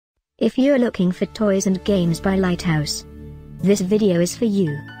If you're looking for toys and games by Lighthouse, this video is for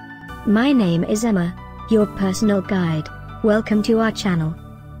you. My name is Emma, your personal guide. Welcome to our channel.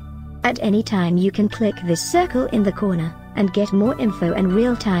 At any time you can click this circle in the corner, and get more info and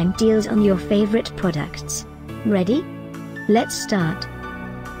real-time deals on your favorite products. Ready? Let's start.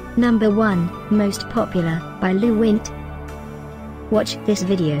 Number 1, Most Popular, by Luwint. Watch this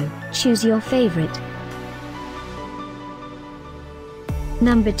video, choose your favorite.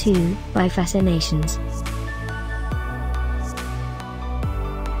 Number 2, by Fascinations.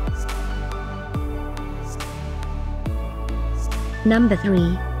 Number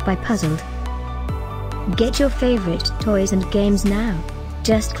 3, by Puzzled. Get your favorite toys and games now.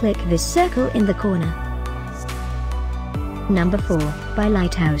 Just click this circle in the corner. Number 4, by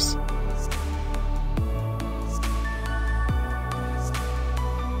Lighthouse.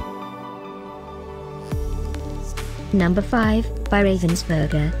 Number 5, by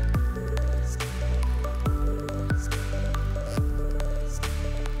Ravensburger.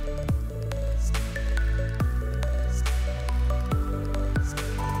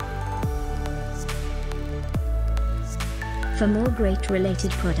 For more great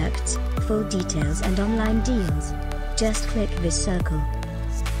related products, full details and online deals, just click this circle.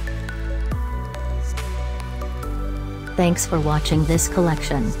 Thanks for watching this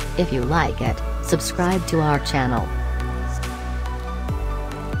collection. If you like it, subscribe to our channel.